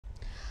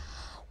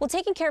Well,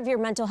 taking care of your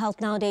mental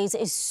health nowadays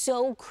is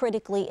so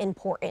critically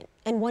important.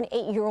 And one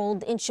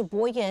 8-year-old in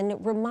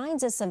Sheboygan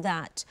reminds us of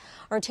that.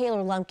 Our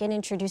Taylor Lumpkin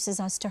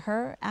introduces us to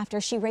her after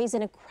she raised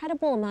an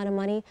incredible amount of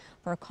money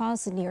for a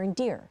cause near and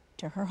dear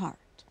to her heart.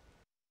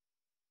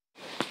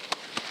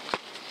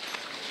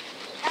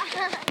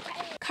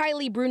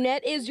 Kylie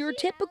Brunette is your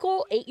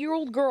typical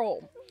 8-year-old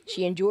girl.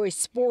 She enjoys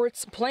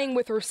sports, playing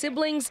with her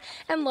siblings,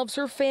 and loves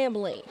her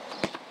family.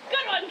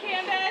 Good one,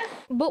 Candace.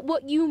 But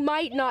what you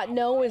might not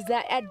know is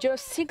that at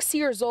just 6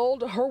 years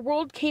old, her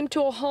world came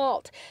to a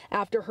halt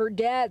after her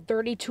dad,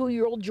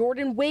 32-year-old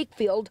Jordan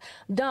Wakefield,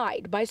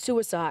 died by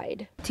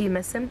suicide. Do you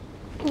miss him?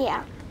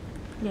 Yeah.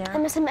 I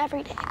miss him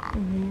every day.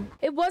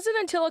 It wasn't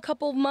until a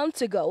couple of months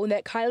ago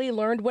that Kylie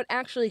learned what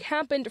actually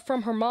happened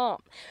from her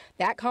mom.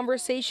 That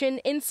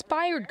conversation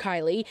inspired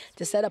Kylie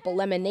to set up a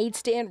lemonade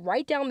stand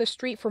right down the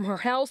street from her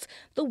house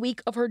the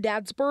week of her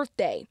dad's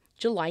birthday,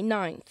 July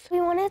 9th. We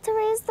wanted to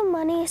raise the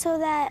money so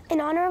that, in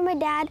honor of my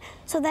dad,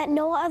 so that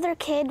no other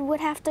kid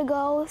would have to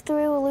go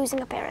through losing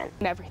a parent.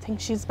 And everything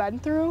she's been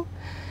through,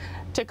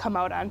 to come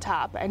out on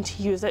top and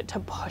to use it to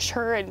push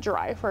her and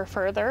drive her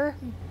further,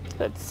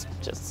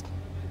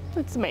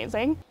 it's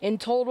amazing. In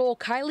total,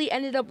 Kylie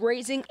ended up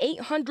raising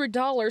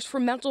 $800 for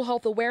mental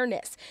health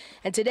awareness.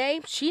 And today,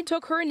 she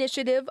took her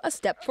initiative a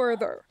step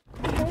further.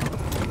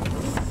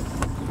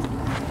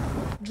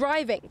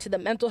 Driving to the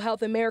Mental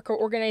Health America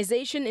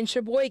organization in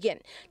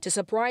Sheboygan to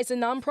surprise a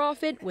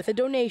nonprofit with a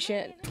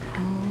donation.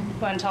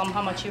 Want to tell them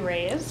how much you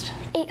raised?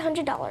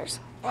 $800.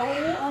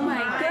 Oh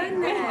my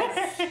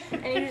goodness.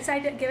 And you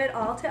decided to give it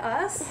all to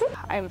us?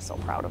 I'm so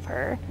proud of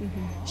her.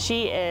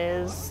 She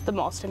is the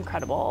most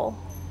incredible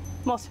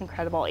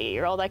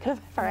 8-year-old I could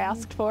have ever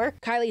asked for.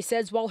 Kylie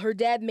says while her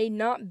dad may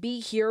not be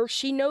here,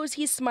 she knows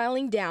he's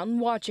smiling down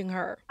watching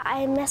her.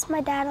 I miss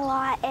my dad a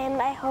lot, and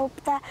I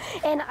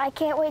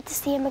can't wait to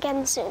see him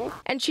again soon.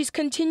 And she's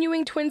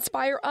continuing to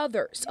inspire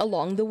others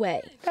along the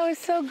way. That was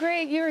so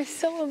great. You were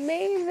so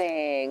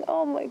amazing.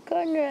 Oh my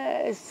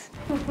goodness.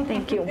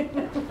 Thank you.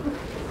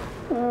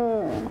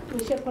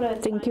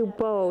 Thank you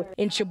both.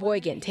 In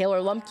Sheboygan, Taylor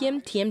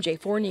Lumpkin,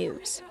 TMJ4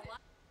 News.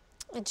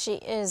 And she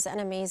is an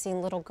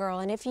amazing little girl.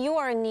 And if you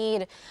are in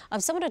need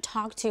of someone to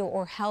talk to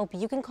or help,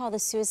 you can call the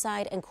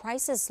Suicide and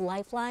Crisis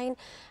Lifeline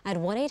at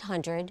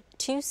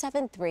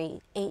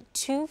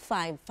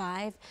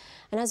 1-800-273-8255.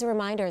 And as a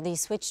reminder, the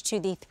switch to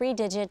the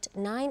 3-digit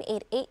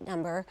 988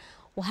 number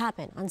will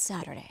happen on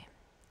Saturday.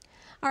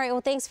 All right,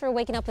 well, thanks for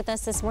waking up with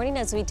us this morning.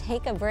 As we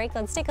take a break,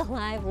 let's take a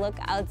live look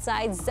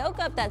outside, soak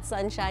up that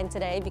sunshine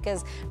today,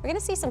 because we're going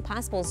to see some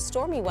possible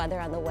stormy weather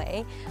on the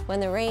way when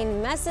the rain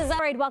messes up.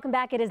 All right, welcome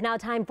back. It is now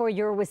time for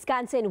your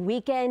Wisconsin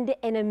Weekend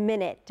in a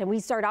Minute. And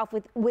we start off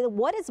with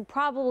what is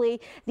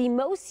probably the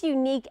most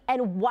unique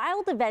and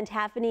wild event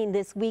happening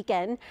this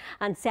weekend.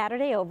 On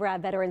Saturday over at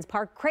Veterans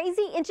Park,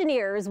 crazy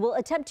engineers will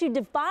attempt to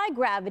defy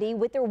gravity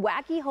with their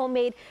wacky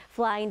homemade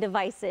flying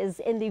devices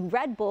in the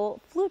Red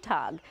Bull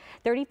Flugtag.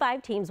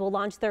 35 teams will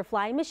launch their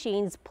flying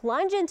machines,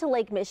 plunge into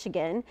Lake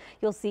Michigan.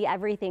 You'll see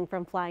everything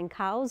from flying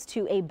cows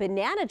to a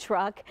banana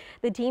truck.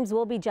 The teams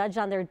will be judged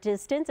on their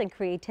distance and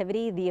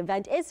creativity. The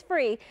event is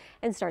free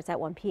and starts at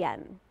 1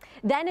 p.m.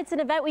 Then it's an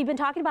event we've been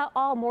talking about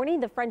all morning.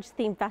 The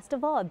French-themed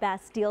festival of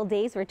Bastille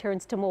Days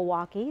returns to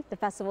Milwaukee. The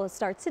festival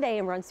starts today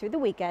and runs through the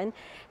weekend.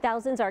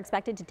 Thousands are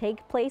expected to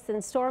take place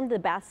and storm the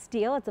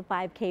Bastille. It's a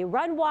 5K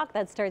run walk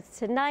that starts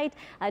tonight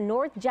on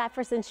North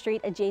Jefferson Street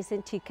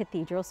adjacent to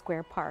Cathedral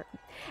Square Park.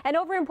 And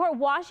over in Port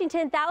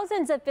Washington,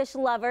 thousands of fish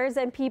lovers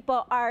and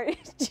people are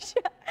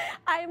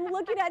I'm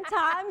looking at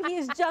Tom. He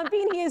is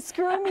jumping. He is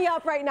screwing me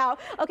up right now.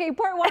 Okay,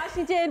 Port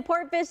Washington,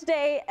 Port Fish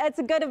Day. It's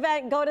a good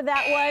event. Go to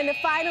that one.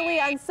 Finally,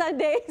 on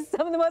Sunday,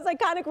 some of the most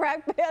iconic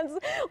rock bands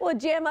will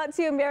jam out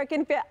to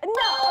American No,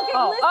 okay,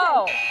 listen.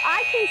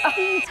 I can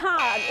see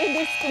Tom in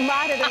this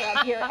monitor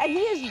up here, and he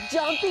is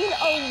jumping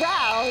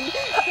around.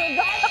 So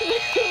that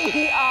threw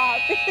me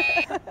off.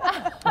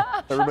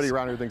 Everybody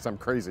around here thinks I'm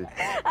crazy.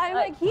 I'm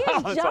like, he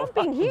is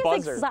jumping. He's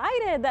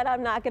excited that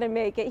I'm not going to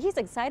make it. He's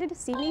excited to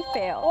see me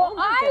fail. Well,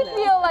 I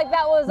feel like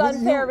that was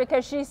unfair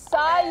because she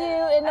saw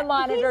you in the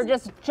monitor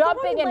just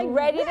jumping and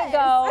ready to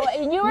go,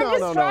 and you were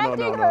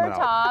distracting her,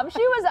 Tom. She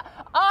was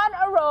on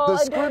a roll the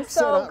and doing script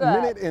so said good.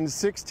 a minute and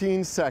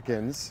 16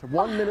 seconds,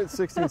 1 minute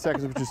 16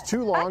 seconds, which is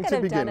too long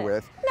to begin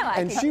with.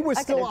 And she was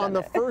still on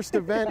the first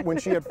event when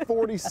she had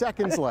 40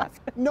 seconds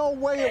left. No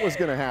way it was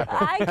going to happen.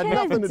 I Had could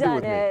nothing have to do done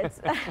with it.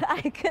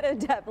 I could have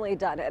definitely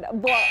done it.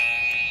 Well,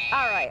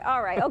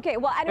 all right. Okay,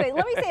 well, anyway,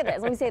 let me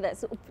say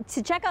this.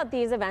 To check out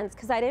these events,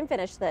 because I didn't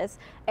finish this,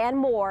 and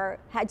more,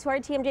 head to our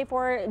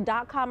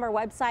TMJ4.com, our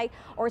website,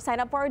 or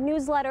sign up for our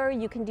newsletter.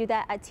 You can do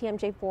that at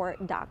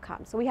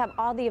TMJ4.com. So we have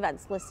all the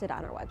events listed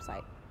on our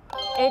website.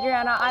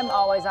 Adriana, I'm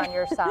always on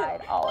your side,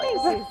 always.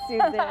 Thank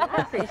you, Susan. I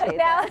appreciate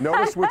that.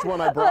 Notice which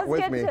one I brought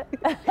with me.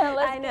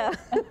 I know.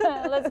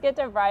 Let's get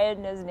to Brian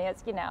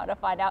Nizniewski now to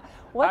find out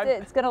what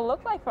it's going to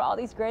look like for all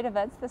these great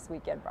events this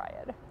weekend,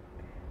 Brian.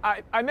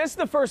 I missed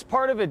the first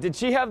part of it. Did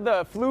she have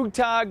the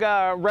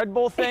Flugtag Red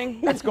Bull thing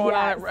that's going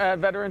on at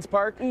Veterans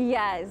Park?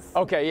 Yes.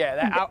 Okay,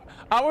 yeah.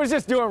 I was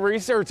just doing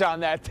research on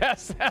that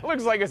test. That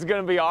looks like it's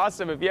going to be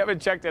awesome. If you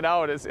haven't checked it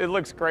out, it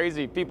looks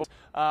crazy. People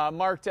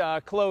marked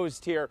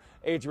closed here,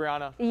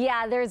 Adriana.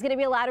 Yeah, there's going to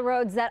be a lot of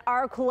roads that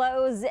are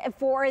closed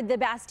for the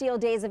Bastille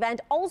Days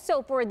event.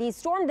 Also for the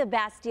Storm the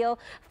Bastille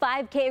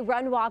 5K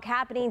run walk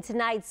happening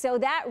tonight. So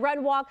that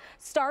run walk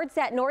starts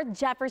at North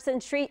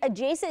Jefferson Street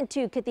adjacent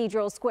to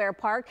Cathedral Square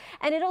Park,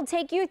 and it'll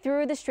take you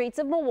through the streets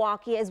of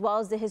Milwaukee as well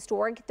as the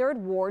historic 3rd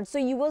Ward. So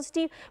you will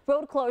see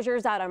road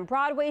closures out on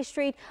Broadway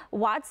Street,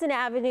 Watson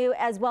Avenue,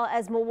 as well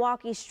as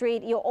Milwaukee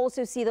Street. You'll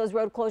also see those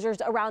road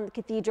closures around the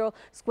Cathedral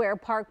Square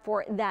Park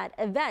for that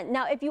event.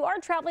 Now, if you are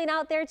traveling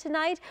out there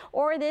tonight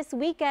or this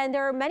weekend,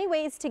 there are many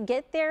ways to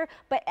get there,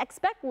 but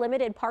expect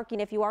limited parking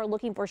if you are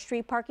looking for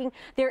street parking.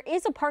 There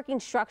is a parking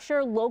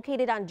structure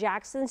located on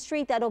Jackson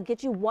Street that'll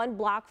get you 1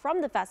 block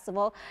from the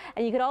festival,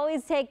 and you could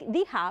always take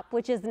the Hop,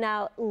 which is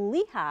now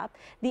Lee Hop.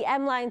 The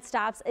M line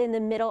stops in the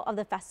middle of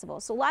the festival.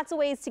 So lots of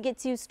ways to get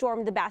to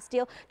Storm the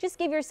Bastille. Just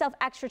give yourself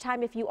extra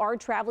time if you are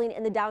traveling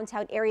in the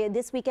downtown area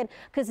this weekend,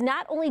 because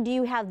not only do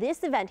you have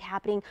this event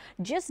happening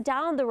just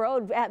down the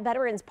road at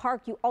Veterans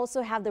Park, you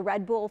also have the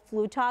Red Bull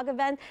Flugtag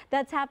event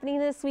that's happening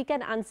this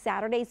weekend on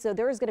Saturday. So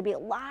there's going to be a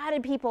lot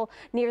of people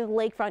near the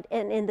lakefront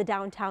and in the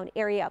downtown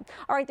area.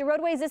 All right, the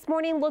roadways this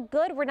morning look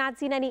good. We're not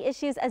seeing any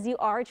issues as you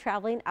are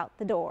traveling out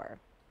the door.